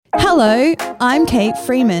Hello, I'm Kate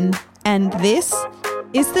Freeman, and this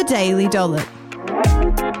is the Daily Dollop.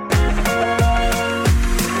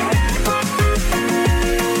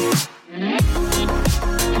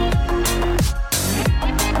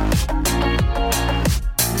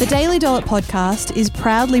 The Daily Dollop podcast is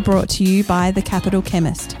proudly brought to you by The Capital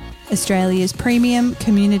Chemist, Australia's premium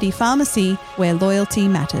community pharmacy where loyalty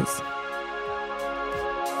matters.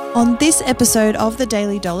 On this episode of The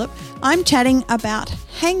Daily Dollop, I'm chatting about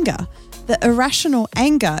hanger, the irrational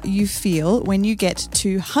anger you feel when you get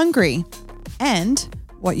too hungry, and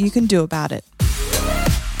what you can do about it.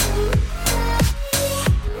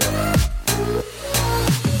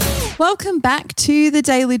 Welcome back to the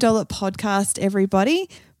Daily Dollop podcast, everybody.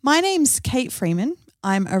 My name's Kate Freeman.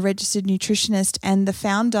 I'm a registered nutritionist and the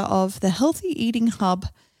founder of the Healthy Eating Hub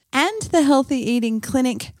and the Healthy Eating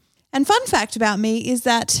Clinic. And fun fact about me is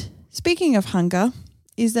that, speaking of hunger,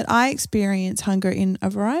 is that I experience hunger in a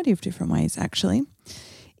variety of different ways, actually.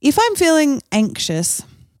 If I'm feeling anxious,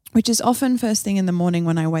 which is often first thing in the morning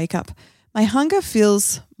when I wake up, my hunger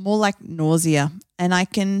feels more like nausea, and I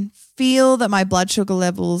can feel that my blood sugar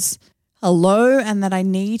levels are low and that I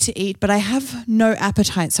need to eat, but I have no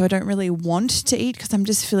appetite, so I don't really want to eat because I'm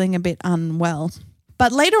just feeling a bit unwell.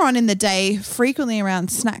 But later on in the day, frequently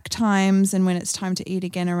around snack times and when it's time to eat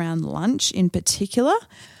again around lunch in particular,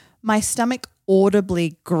 my stomach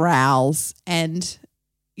audibly growls, and,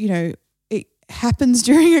 it happens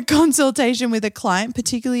during a consultation with a client,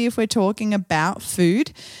 particularly if we're talking about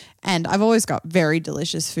food. And I've always got very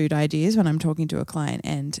delicious food ideas when I'm talking to a client.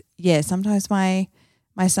 And yeah, sometimes my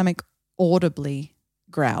stomach audibly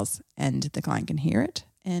growls and the client can hear it.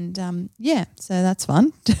 And so that's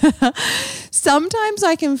fun. Sometimes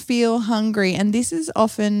I can feel hungry, and this is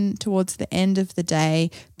often towards the end of the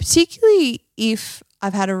day, particularly if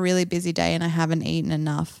I've had a really busy day and I haven't eaten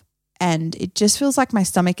enough, and it just feels like my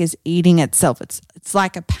stomach is eating itself. It's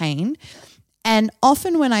like a pain. And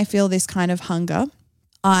often when I feel this kind of hunger,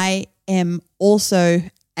 I am also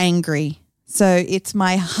angry. So it's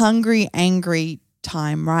my hungry, angry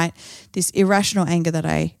time, right? This irrational anger that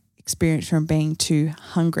I experience from being too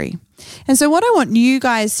hungry. And so what I want you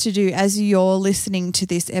guys to do as you're listening to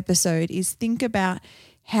this episode is think about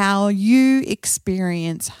how you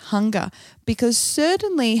experience hunger, because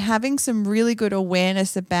certainly having some really good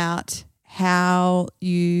awareness about how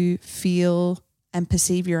you feel and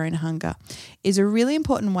perceive your own hunger is a really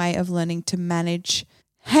important way of learning to manage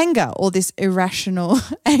hanger, or this irrational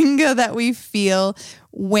anger that we feel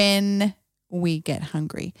when we get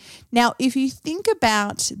hungry. Now, if you think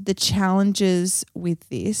about the challenges with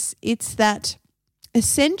this, it's that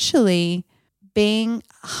essentially being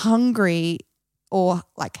hungry or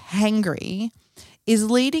like hangry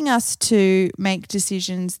is leading us to make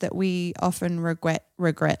decisions that we often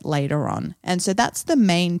regret later on. And so that's the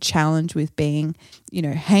main challenge with being,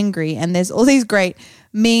 hangry. And there's all these great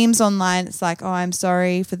memes online. It's like, oh, I'm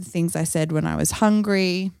sorry for the things I said when I was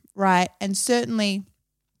hungry, right? And certainly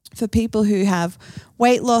for people who have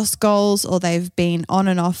weight loss goals, or they've been on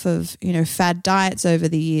and off of, fad diets over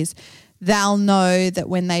the years, they'll know that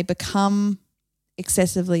when they become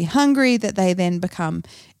excessively hungry, that they then become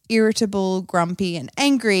irritable, grumpy, and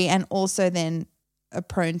angry, and also then are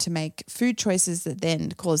prone to make food choices that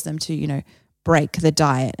then cause them to, break the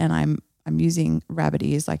diet. And I'm using rabbit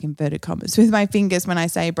ears, like inverted commas, with my fingers when I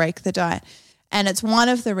say break the diet. And it's one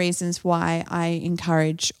of the reasons why I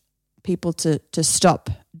encourage people to stop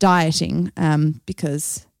dieting,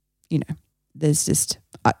 because, there's just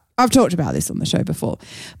I've talked about this on the show before.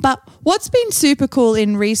 But what's been super cool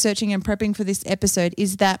in researching and prepping for this episode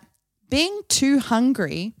is that being too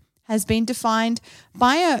hungry has been defined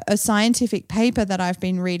by a scientific paper that I've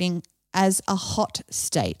been reading as a hot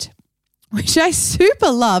state, which I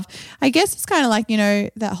super love. I guess it's kind of like,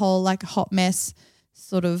 that whole like hot mess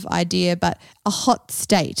sort of idea, but a hot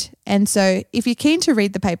state. And so if you're keen to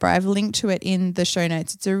read the paper, I've linked to it in the show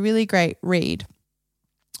notes. It's a really great read.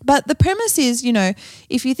 But the premise is,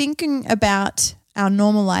 if you're thinking about our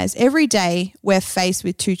normal lives, every day we're faced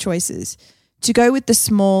with two choices: to go with the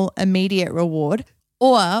small immediate reward,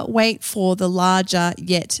 or wait for the larger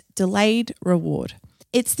yet delayed reward.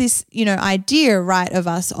 It's this, idea, right, of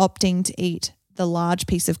us opting to eat the large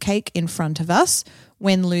piece of cake in front of us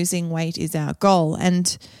when losing weight is our goal.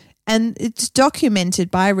 And it's documented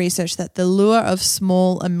by research that the lure of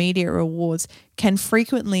small immediate rewards can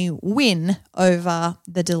frequently win over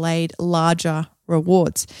the delayed larger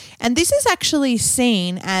rewards. And this is actually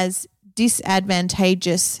seen as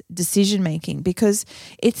disadvantageous decision making, because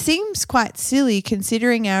it seems quite silly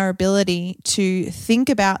considering our ability to think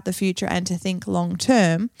about the future and to think long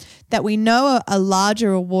term, that we know a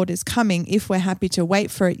larger reward is coming if we're happy to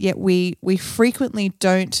wait for it, yet we frequently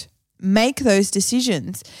don't make those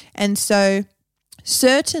decisions. And so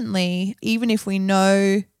certainly, even if we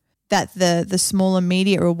know that the small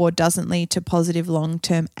immediate reward doesn't lead to positive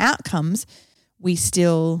long-term outcomes, we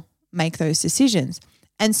still make those decisions.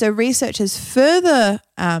 And so research has further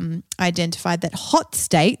identified that hot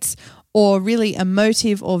states, or really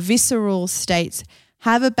emotive or visceral states,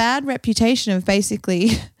 have a bad reputation of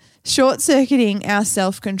basically short-circuiting our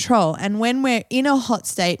self-control. And when we're in a hot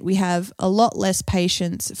state, we have a lot less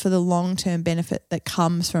patience for the long-term benefit that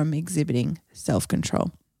comes from exhibiting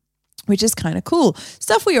self-control, which is kind of cool.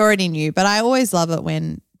 Stuff we already knew, but I always love it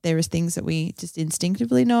when there is things that we just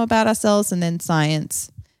instinctively know about ourselves, and then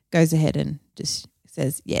science goes ahead and just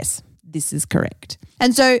says, yes, this is correct.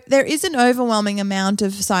 And so there is an overwhelming amount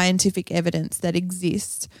of scientific evidence that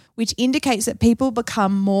exists which indicates that people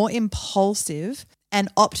become more impulsive and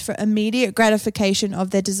opt for immediate gratification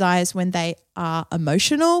of their desires when they are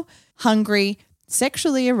emotional, hungry,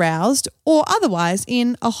 sexually aroused, or otherwise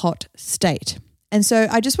in a hot state. And so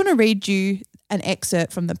I just want to read you an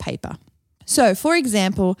excerpt from the paper. So, for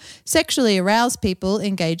example, sexually aroused people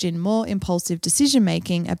engage in more impulsive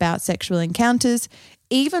decision-making about sexual encounters,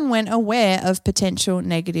 even when aware of potential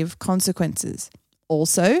negative consequences.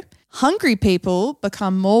 Also, hungry people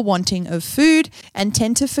become more wanting of food and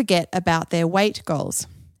tend to forget about their weight goals.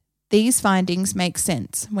 These findings make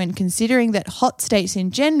sense when considering that hot states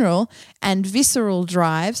in general and visceral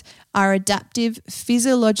drives are adaptive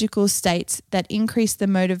physiological states that increase the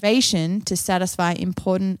motivation to satisfy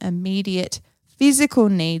important immediate physical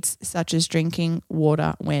needs such as drinking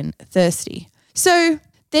water when thirsty. So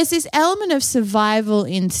there's this element of survival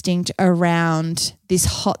instinct around this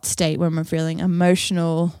hot state when we're feeling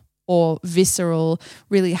emotional or visceral,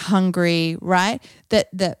 really hungry, right?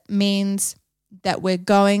 That means that we're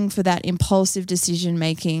going for that impulsive decision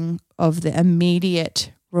making of the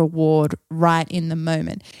immediate reward right in the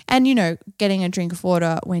moment. And, you know, getting a drink of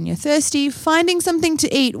water when you're thirsty, finding something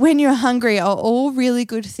to eat when you're hungry are all really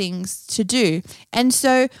good things to do. And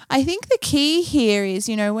so I think the key here is,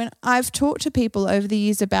 you know, when I've talked to people over the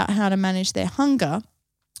years about how to manage their hunger,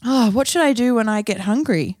 what should I do when I get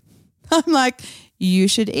hungry? I'm like, you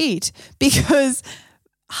should eat, because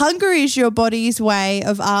hunger is your body's way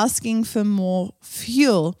of asking for more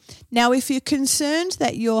fuel. Now, if you're concerned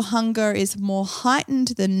that your hunger is more heightened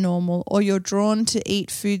than normal, or you're drawn to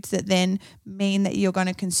eat foods that then mean that you're going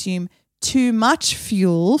to consume too much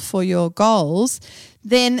fuel for your goals,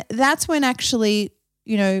 then that's when actually,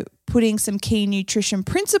 you know, putting some key nutrition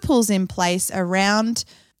principles in place around,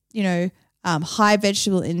 you know, high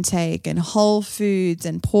vegetable intake and whole foods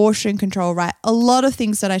and portion control, right? A lot of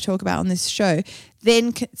things that I talk about on this show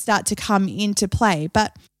then start to come into play.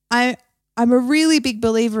 But I'm a really big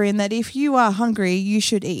believer in that if you are hungry, you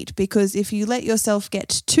should eat, because if you let yourself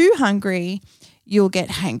get too hungry, you'll get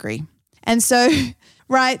hangry. And so,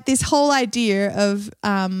 right, this whole idea of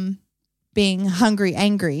being hungry,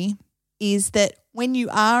 angry is that when you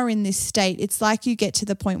are in this state, it's like you get to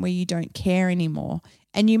the point where you don't care anymore.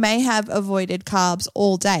 And you may have avoided carbs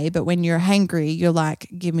all day, but when you're hangry, you're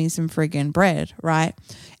like, give me some friggin' bread, right?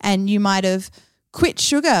 And you might have quit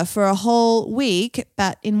sugar for a whole week,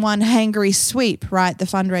 but in one hangry sweep, right, the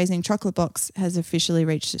fundraising chocolate box has officially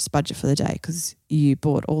reached its budget for the day because you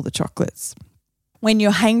bought all the chocolates. When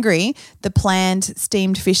you're hangry, the planned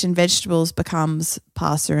steamed fish and vegetables becomes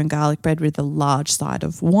pasta and garlic bread with a large side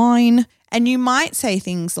of wine. And you might say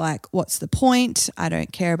things like, what's the point? I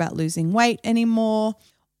don't care about losing weight anymore.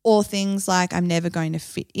 Or things like, I'm never going to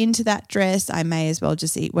fit into that dress. I may as well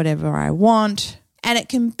just eat whatever I want. And it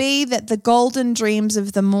can be that the golden dreams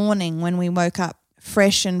of the morning when we woke up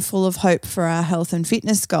fresh and full of hope for our health and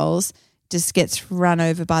fitness goals just gets run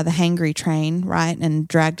over by the hangry train, right, and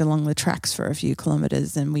dragged along the tracks for a few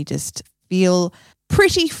kilometres, and we just feel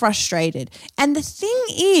pretty frustrated. And the thing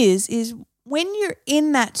is when you're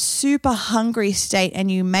in that super hungry state and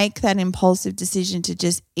you make that impulsive decision to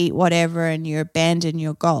just eat whatever and you abandon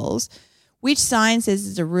your goals, which science says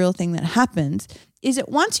is a real thing that happens, is that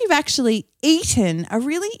once you've actually eaten, a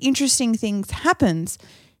really interesting thing happens.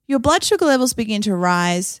 Your blood sugar levels begin to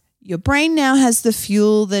rise. Your brain now has the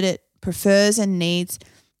fuel that it prefers and needs.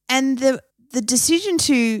 And the decision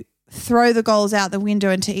to throw the goals out the window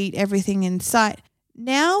and to eat everything in sight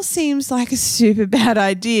now seems like a super bad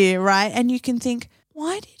idea, right? And you can think,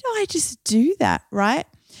 why did I just do that, right?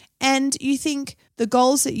 And you think the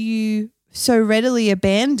goals that you so readily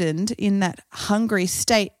abandoned in that hungry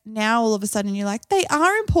state, now all of a sudden you're like, they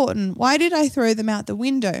are important. Why did I throw them out the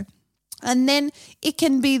window? And then it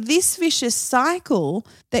can be this vicious cycle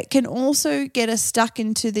that can also get us stuck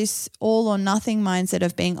into this all or nothing mindset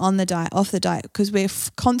of being on the diet, off the diet, because we're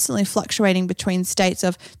constantly fluctuating between states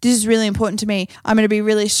of this is really important to me, I'm going to be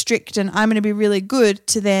really strict and I'm going to be really good,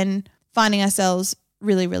 to then finding ourselves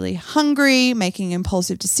really, really hungry, making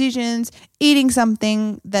impulsive decisions, eating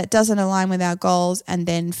something that doesn't align with our goals, and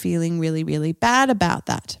then feeling really, really bad about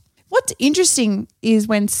that. What's interesting is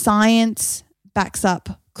when science backs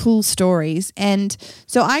up cool stories. And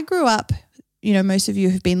so I grew up, most of you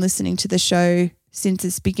who've been listening to the show since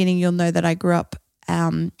its beginning, you'll know that I grew up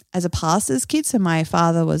as a pastor's kid. So my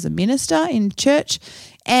father was a minister in church.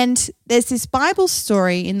 And there's this Bible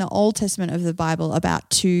story in the Old Testament of the Bible about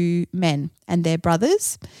two men and their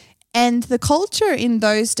brothers. And the culture in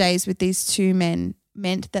those days with these two men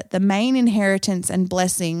meant that the main inheritance and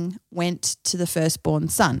blessing went to the firstborn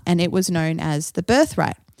son, and it was known as the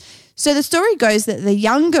birthright. So the story goes that the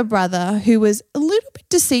younger brother, who was a little bit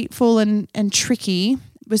deceitful and tricky,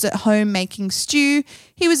 was at home making stew.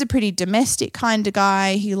 He was a pretty domestic kind of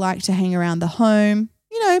guy. He liked to hang around the home.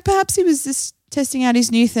 Perhaps he was just testing out his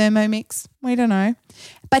new Thermomix. We don't know.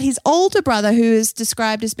 But his older brother, who is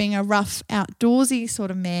described as being a rough, outdoorsy sort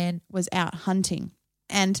of man, was out hunting.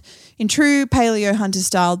 And in true paleo hunter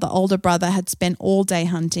style, the older brother had spent all day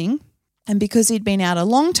hunting. And because he'd been out a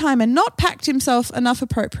long time and not packed himself enough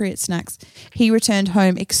appropriate snacks, he returned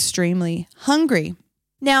home extremely hungry.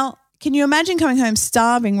 Now, can you imagine coming home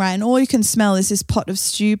starving, right? And all you can smell is this pot of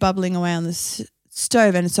stew bubbling away on the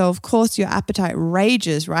stove. And so, of course, your appetite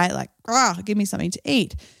rages, right? Like, give me something to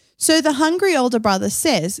eat. So the hungry older brother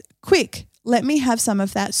says, quick, let me have some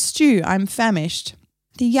of that stew. I'm famished.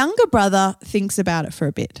 The younger brother thinks about it for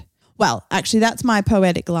a bit. Well, actually, that's my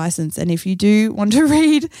poetic license. And if you do want to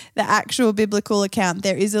read the actual biblical account,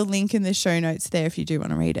 there is a link in the show notes there if you do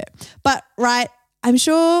want to read it. But, right, I'm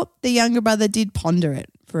sure the younger brother did ponder it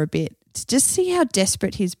for a bit to just see how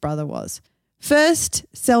desperate his brother was. First,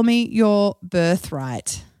 sell me your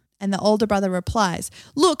birthright. And the older brother replies,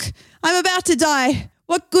 look, I'm about to die.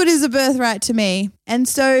 What good is a birthright to me? And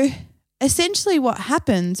so essentially what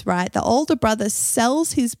happens, right, the older brother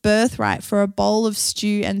sells his birthright for a bowl of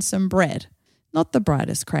stew and some bread. Not the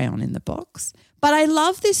brightest crayon in the box. But I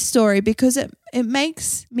love this story because it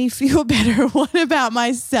makes me feel better about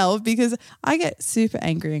myself, because I get super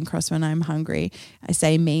angry and cross when I'm hungry. I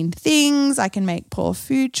say mean things. I can make poor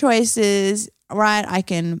food choices, right? I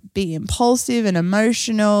can be impulsive and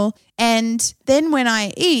emotional. And then when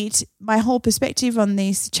I eat, my whole perspective on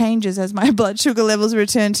these changes as my blood sugar levels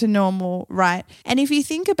return to normal, right? And if you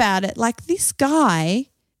think about it, like this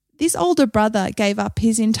older brother gave up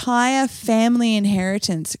his entire family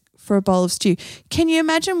inheritance for a bowl of stew. Can you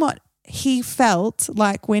imagine what he felt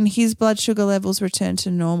like when his blood sugar levels returned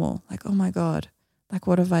to normal? Like, oh my God, like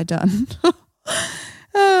what have I done?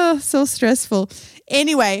 Oh, so stressful.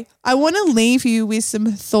 Anyway, I want to leave you with some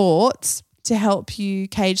thoughts to help you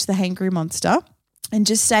cage the hangry monster and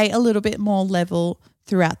just stay a little bit more level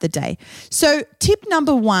throughout the day. So tip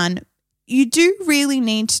number 1, you do really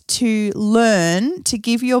need to learn to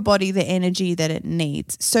give your body the energy that it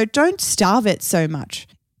needs. So don't starve it so much.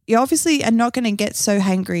 You obviously are not going to get so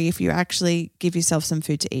hangry if you actually give yourself some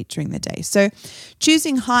food to eat during the day. So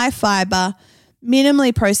choosing high fiber,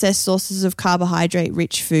 minimally processed sources of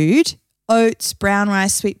carbohydrate-rich food, oats, brown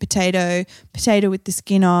rice, sweet potato, potato with the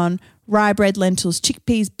skin on, rye bread, lentils,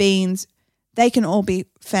 chickpeas, beans, they can all be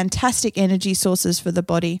fantastic energy sources for the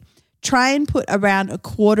body. Try and put around a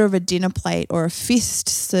quarter of a dinner plate or a fist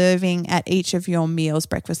serving at each of your meals,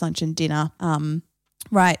 breakfast, lunch and dinner.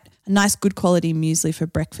 Right, a nice good quality muesli for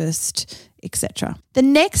breakfast, etc. The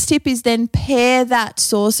next tip is then pair that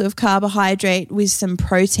source of carbohydrate with some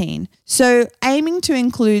protein. So aiming to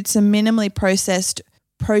include some minimally processed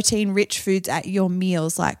protein-rich foods at your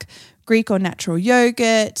meals like Greek or natural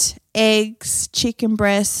yogurt, eggs, chicken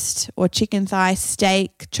breast or chicken thigh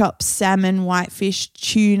steak, chopped salmon, whitefish,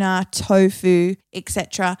 tuna, tofu,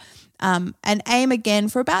 etc. And aim again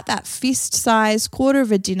for about that fist size, quarter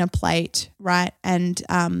of a dinner plate, right? And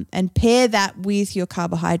pair that with your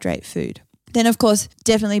carbohydrate food. Then, of course,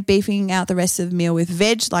 definitely beefing out the rest of the meal with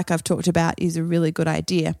veg, like I've talked about, is a really good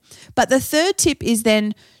idea. But the third tip is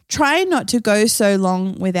then try not to go so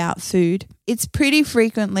long without food. It's pretty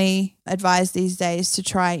frequently advised these days to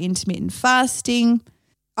try intermittent fasting.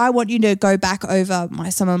 I want you to go back over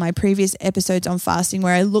some of my previous episodes on fasting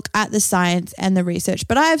where I look at the science and the research,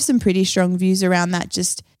 but I have some pretty strong views around that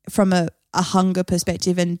just from a a hunger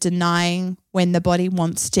perspective and denying when the body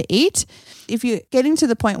wants to eat. If you're getting to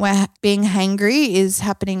the point where being hangry is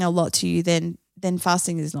happening a lot to you, then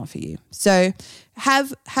fasting is not for you. So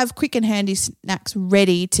have quick and handy snacks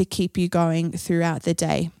ready to keep you going throughout the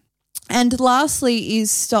day. And lastly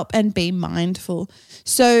is stop and be mindful.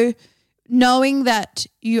 So knowing that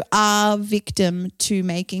you are victim to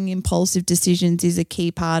making impulsive decisions is a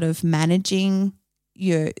key part of managing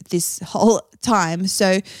this whole time.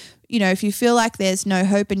 So, if you feel like there's no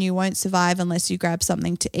hope and you won't survive unless you grab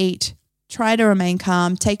something to eat, try to remain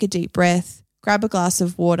calm, take a deep breath, grab a glass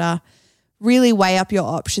of water, really weigh up your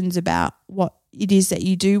options about what it is that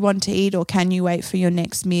you do want to eat, or can you wait for your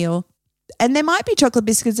next meal. And there might be chocolate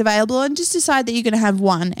biscuits available, and just decide that you're going to have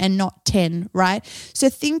one and not 10, right? So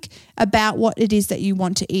think about what it is that you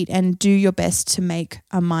want to eat and do your best to make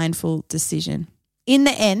a mindful decision. In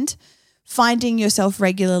the end, finding yourself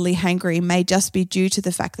regularly hangry may just be due to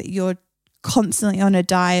the fact that you're constantly on a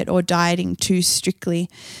diet or dieting too strictly,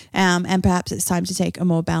 and perhaps it's time to take a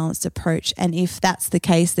more balanced approach. And if that's the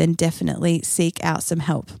case, then definitely seek out some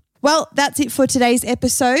help. Well, that's it for today's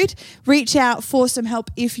episode. Reach out for some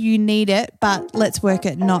help if you need it, but let's work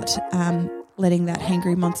at not letting that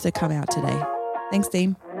hangry monster come out today. Thanks,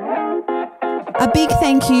 team. A big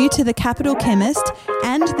thank you to the Capital Chemist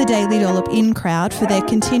and the Daily Dollop In crowd for their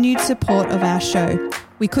continued support of our show.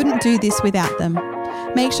 We couldn't do this without them.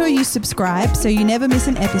 Make sure you subscribe so you never miss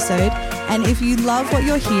an episode, and if you love what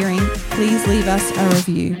you're hearing, please leave us a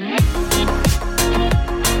review.